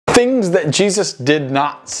Things that Jesus did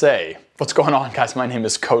not say. What's going on, guys? My name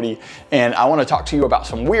is Cody, and I want to talk to you about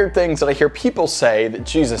some weird things that I hear people say that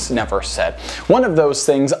Jesus never said. One of those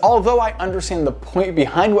things, although I understand the point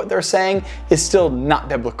behind what they're saying, is still not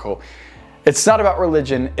biblical. It's not about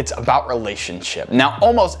religion, it's about relationship. Now,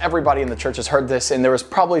 almost everybody in the church has heard this, and there was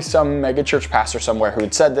probably some mega church pastor somewhere who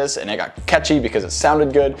had said this, and it got catchy because it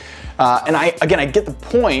sounded good. And I get the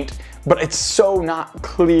point, but it's so not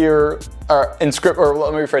clear in script, or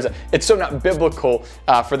let me rephrase it. It's so not biblical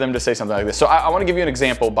for them to say something like this. So I want to give you an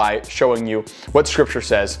example by showing you what scripture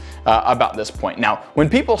says about this point. Now, when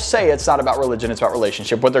people say it's not about religion, it's about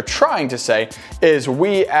relationship, what they're trying to say is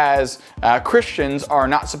we as Christians are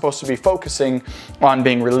not supposed to be focusing on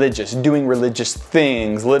being religious, doing religious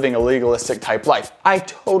things, living a legalistic type life. I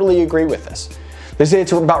totally agree with this. They say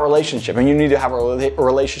it's about relationship, and you need to have a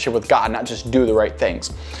relationship with God, not just do the right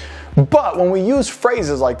things. But when we use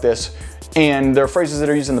phrases like this, and they're phrases that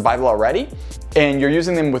are used in the Bible already, and you're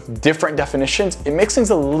using them with different definitions, it makes things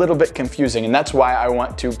a little bit confusing, and that's why I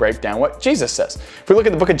want to break down what Jesus says. If we look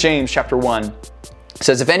at the book of James, chapter 1, it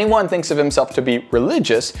says, "If anyone thinks of himself to be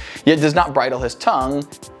religious, yet does not bridle his tongue,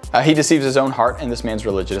 he deceives his own heart, and this man's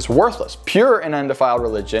religion is worthless. Pure and undefiled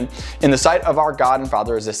religion in the sight of our God and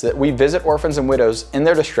Father is this, that we visit orphans and widows in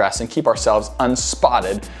their distress and keep ourselves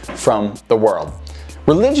unspotted from the world."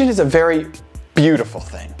 Religion is a very beautiful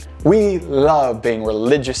thing. We love being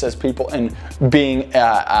religious as people and being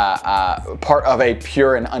part of a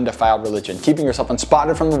pure and undefiled religion, keeping yourself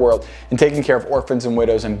unspotted from the world and taking care of orphans and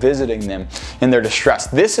widows and visiting them in their distress.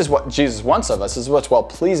 This is what Jesus wants of us. This is what's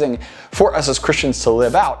well-pleasing for us as Christians to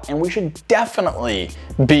live out, and we should definitely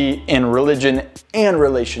be in religion and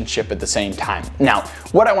relationship at the same time. Now,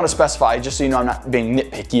 what I want to specify, just so you know I'm not being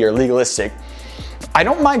nitpicky or legalistic, I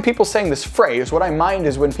don't mind people saying this phrase. What I mind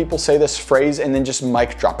is when people say this phrase and then just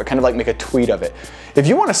mic drop it, kind of like make a tweet of it. If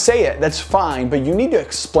you want to say it, that's fine, but you need to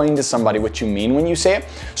explain to somebody what you mean when you say it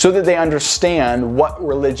so that they understand what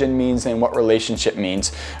religion means and what relationship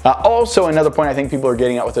means. Also, another point I think people are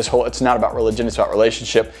getting at with this whole "it's not about religion, it's about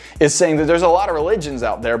relationship" is saying that there's a lot of religions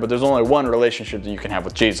out there, but there's only one relationship that you can have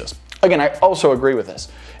with Jesus. Again, I also agree with this.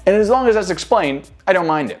 And as long as that's explained, I don't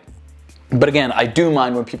mind it. But again, I do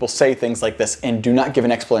mind when people say things like this and do not give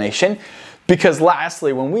an explanation, because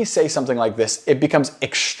lastly, when we say something like this, it becomes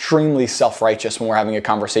extremely self-righteous when we're having a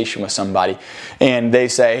conversation with somebody and they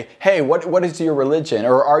say, "Hey, what is your religion?"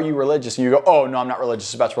 Or "Are you religious?" And you go, "Oh, no, I'm not religious,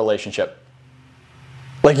 it's about relationship."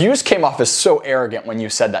 Like, you just came off as so arrogant when you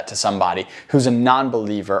said that to somebody who's a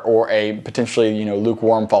non-believer or a potentially,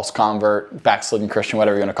 lukewarm, false convert, backslidden Christian,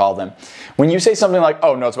 whatever you want to call them. When you say something like,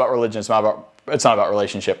 "Oh, no, it's about religion, it's not about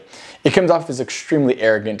relationship," it comes off as extremely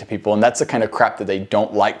arrogant to people, and that's the kind of crap that they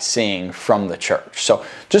don't like seeing from the church. So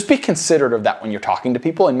just be considerate of that when you're talking to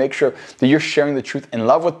people, and make sure that you're sharing the truth in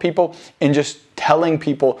love with people and just telling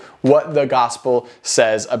people what the gospel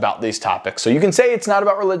says about these topics. So you can say it's not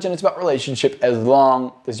about religion, it's about relationship, as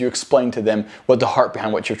long as you explain to them what the heart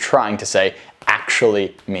behind what you're trying to say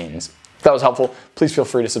actually means. If that was helpful, please feel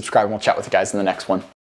free to subscribe, and we'll chat with you guys in the next one.